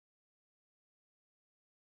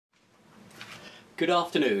Good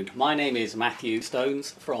afternoon, my name is Matthew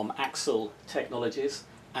Stones from Axel Technologies,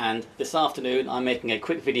 and this afternoon I'm making a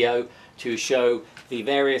quick video to show the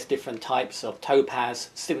various different types of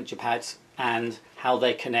Topaz signature pads and how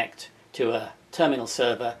they connect to a terminal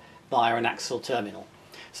server via an Axel terminal.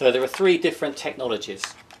 So there are three different technologies.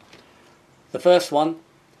 The first one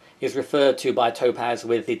is referred to by Topaz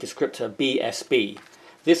with the descriptor BSB.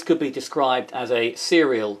 This could be described as a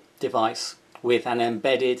serial device with an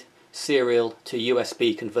embedded serial to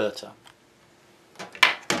USB converter.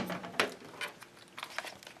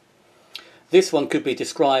 This one could be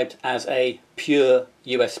described as a pure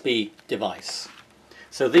USB device.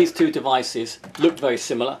 So these two devices look very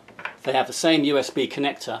similar. They have the same USB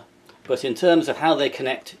connector, but in terms of how they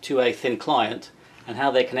connect to a thin client and how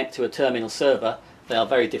they connect to a terminal server, they are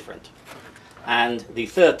very different. And the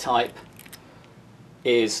third type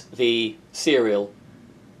is the serial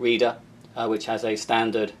reader, which has a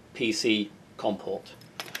standard PC COM port.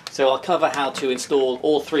 So I'll cover how to install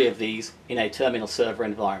all three of these in a terminal server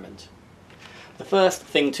environment. The first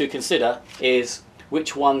thing to consider is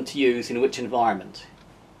which one to use in which environment.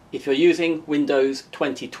 If you're using Windows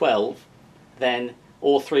 2012, then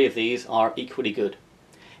all three of these are equally good.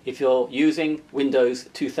 If you're using Windows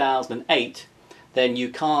 2008, then you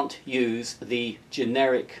can't use the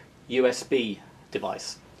generic USB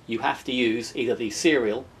device. You have to use either the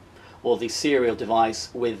serial or the serial device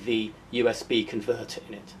with the USB converter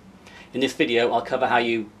in it. In this video I'll cover how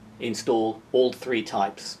you install all three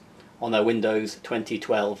types on a Windows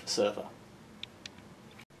 2012 server.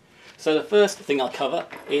 So the first thing I'll cover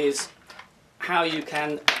is how you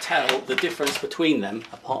can tell the difference between them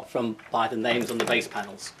apart from by the names on the base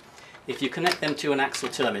panels. If you connect them to an Axel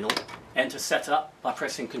terminal, enter Setup by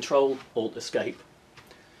pressing Ctrl Alt Escape,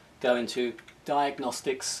 go into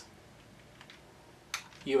Diagnostics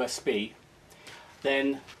USB,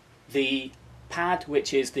 then the pad,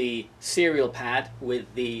 which is the serial pad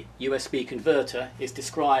with the USB converter, is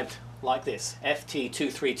described like this: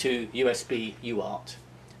 FT232 USB UART.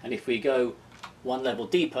 And if we go one level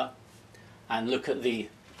deeper and look at the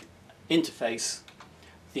interface,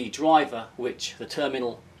 the driver which the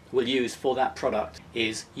terminal will use for that product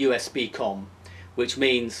is USB COM, which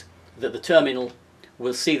means that the terminal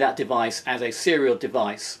will see that device as a serial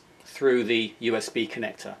device through the USB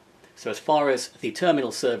connector. So as far as the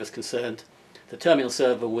terminal server is concerned, the terminal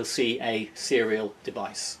server will see a serial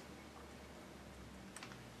device.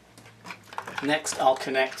 Next I'll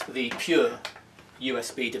connect the pure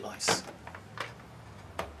USB device.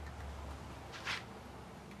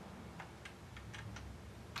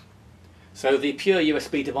 So the pure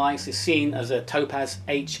USB device is seen as a Topaz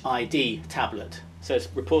HID tablet. So it's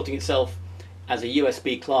reporting itself as a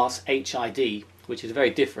USB class HID, which is very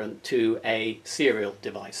different to a serial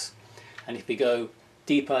device. And if we go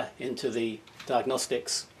deeper into the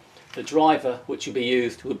diagnostics, the driver which will be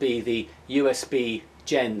used would be the USB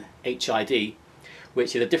Gen HID,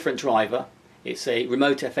 which is a different driver. It's a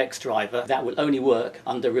RemoteFX driver that will only work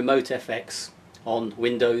under RemoteFX on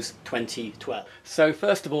Windows 2012. So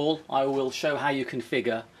first of all, I will show how you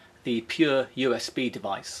configure the pure USB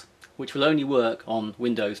device, which will only work on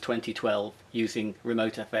Windows 2012 using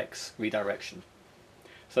RemoteFX redirection.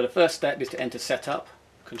 So the first step is to enter Setup,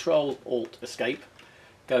 Ctrl Alt Escape,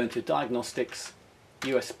 go into Diagnostics,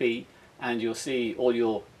 USB, and you'll see all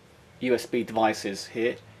your USB devices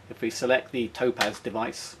here. If we select the Topaz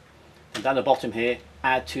device, and down the bottom here,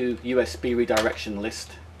 add to USB redirection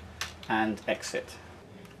list and exit.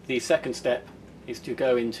 The second step is to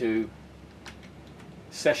go into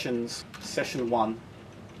Sessions, Session 1,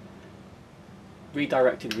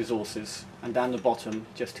 Redirected Resources, and down the bottom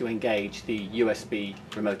just to engage the USB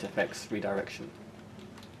RemoteFX redirection.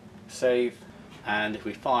 Save, and if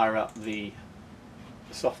we fire up the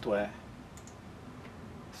software,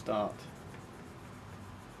 start,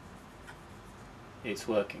 it's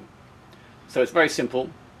working. So it's very simple.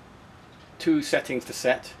 Two settings to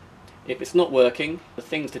set. If it's not working, the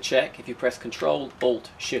things to check: if you press Ctrl Alt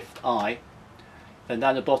Shift I, then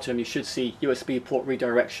down the bottom you should see USB port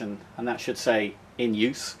redirection, and that should say in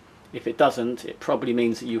use. If it doesn't, it probably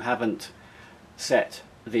means that you haven't set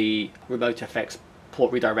the RemoteFX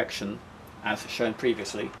port redirection as shown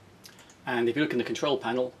previously. And if you look in the control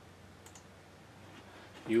panel,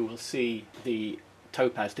 you will see the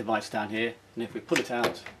Topaz device down here, and if we pull it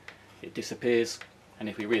out, it disappears, and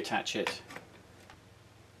if we reattach it,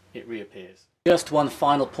 it reappears. Just one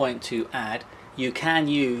final point to add: you can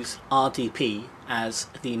use RDP as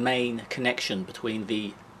the main connection between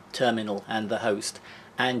the terminal and the host,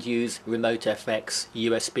 and use RemoteFX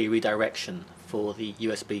USB redirection for the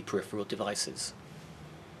USB peripheral devices.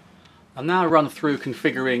 I'll now run through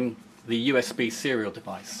configuring the USB serial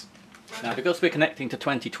device. Now, because we're connecting to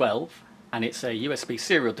 2012 and it's a USB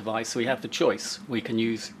serial device, we have the choice. We can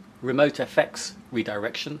use RemoteFX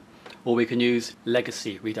redirection, or we can use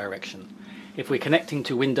legacy redirection. If we're connecting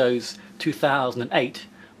to Windows 2008,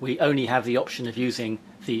 we only have the option of using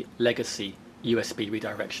the legacy USB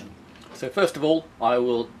redirection. So first of all, I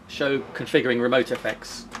will show configuring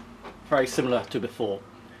RemoteFX, very similar to before.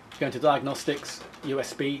 Go into Diagnostics,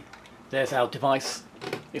 USB, there's our device.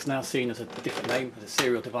 It's now seen as a different name, as a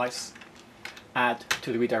serial device. Add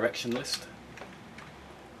to the redirection list.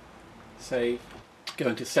 Save. Go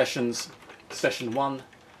into Sessions, Session 1,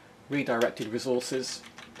 Redirected Resources.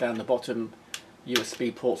 Down the bottom,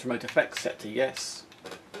 USB ports RemoteFX set to yes.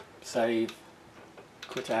 Save.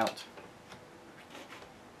 Quit out.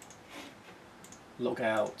 Log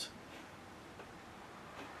out.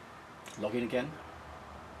 Log in again.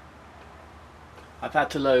 I've had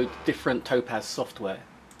to load different Topaz software.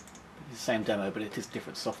 It's the same demo, but it is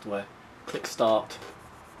different software. Click Start.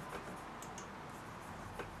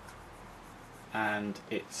 And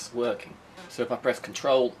it's working. So if I press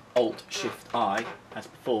Control Alt Shift I, as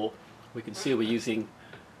before, we can see we're using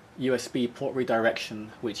USB port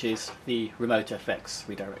redirection, which is the RemoteFX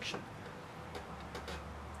redirection.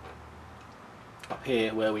 Up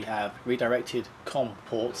here where we have redirected COM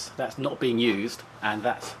ports, that's not being used, and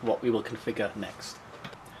that's what we will configure next.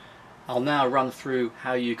 I'll now run through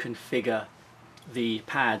how you configure the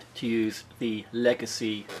pad to use the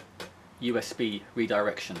legacy USB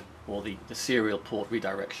redirection, or the serial port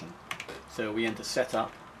redirection. So we enter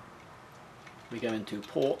Setup, we go into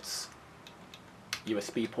Ports,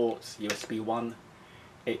 USB ports, USB 1.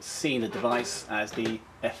 It's seen the device as the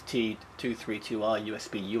FT232R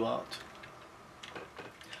USB UART.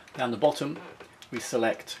 Down the bottom we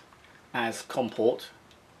select as COM port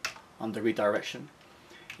under redirection.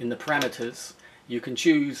 In the parameters you can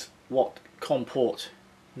choose what COM port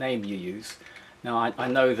name you use. Now I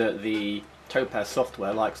know that the Topaz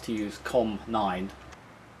software likes to use COM9.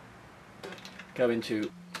 Go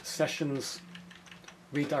into Sessions,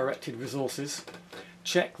 Redirected Resources.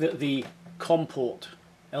 Check that the COM port,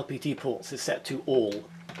 LPT ports, is set to all.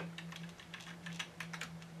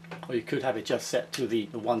 Or you could have it just set to the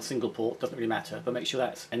one single port, doesn't really matter, but make sure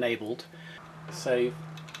that's enabled. Save,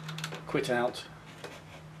 quit out,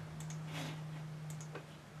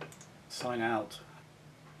 sign out,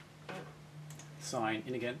 sign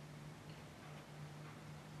in again.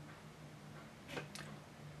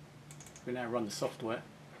 We now run the software.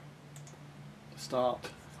 Start.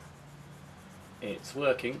 It's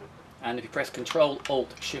working, and if you press Control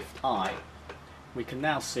Alt Shift I, we can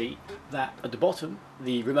now see that at the bottom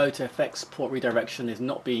the RemoteFX port redirection is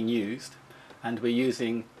not being used, and we're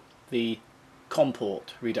using the COM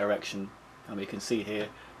port redirection, and we can see here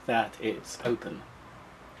that it's open.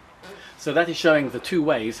 So that is showing the two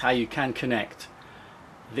ways how you can connect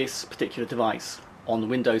this particular device on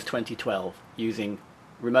Windows 2012 using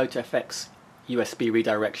RemoteFX USB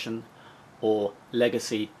redirection or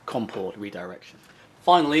legacy COM port redirection.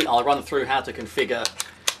 Finally, I'll run through how to configure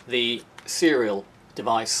the serial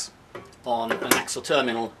device on an Axel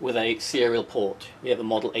terminal with a serial port. We have a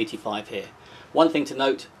model 85 here. One thing to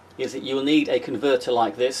note is that you will need a converter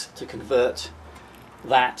like this to convert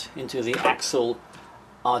that into the Axel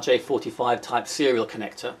RJ45 type serial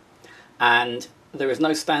connector, and there is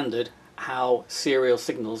no standard how serial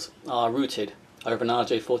signals are routed over an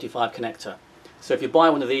RJ45 connector. So if you buy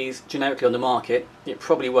one of these generically on the market, it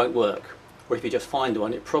probably won't work, or if you just find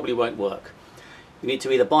one, it probably won't work. You need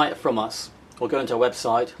to either buy it from us or go into our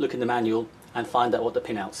website, look in the manual and find out what the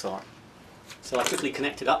pinouts are. So I quickly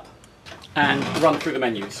connect it up and run through the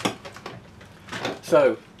menus.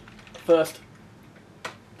 So first,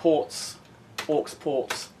 ports, aux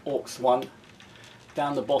ports, aux1.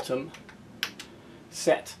 Down the bottom,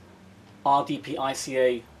 set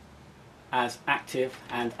RDP-ICA as active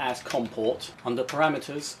and as COM port. Under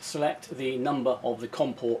parameters, select the number of the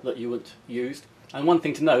COM port that you want used. And one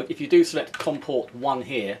thing to note, if you do select COM port 1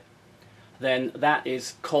 here, then that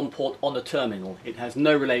is COM port on the terminal. It has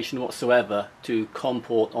no relation whatsoever to COM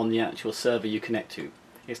port on the actual server you connect to.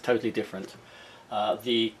 It's totally different.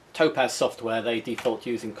 The Topaz software, they default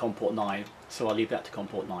using COM port 9, so I'll leave that to COM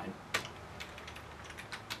port 9.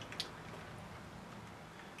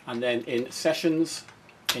 And then in Sessions,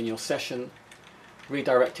 in your session,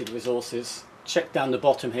 Redirected Resources, check down the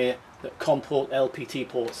bottom here that COM port LPT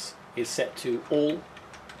ports is set to all.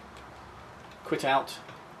 Quit out,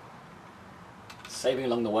 saving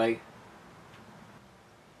along the way.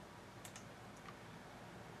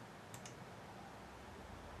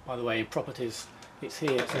 By the way, in properties, it's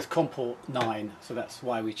here, it says COM port 9, so that's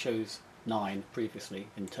why we chose 9 previously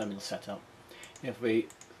in terminal setup. If we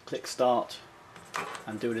click start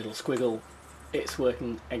and do a little squiggle, it's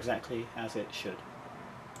working exactly as it should.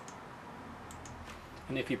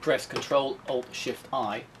 And if you press Ctrl Alt Shift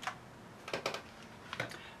I,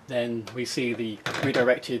 then we see the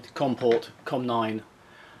redirected COM port COM9.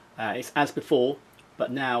 It's as before,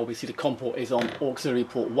 but now we see the COM port is on auxiliary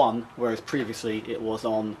port 1, whereas previously it was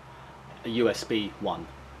on a USB 1.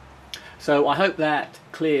 So I hope that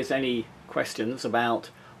clears any questions about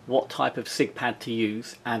what type of SIG pad to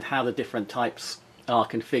use and how the different types are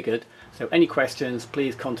configured. So any questions,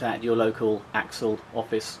 please contact your local Axel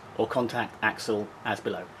office or contact Axel as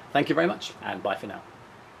below. Thank you very much, and bye for now.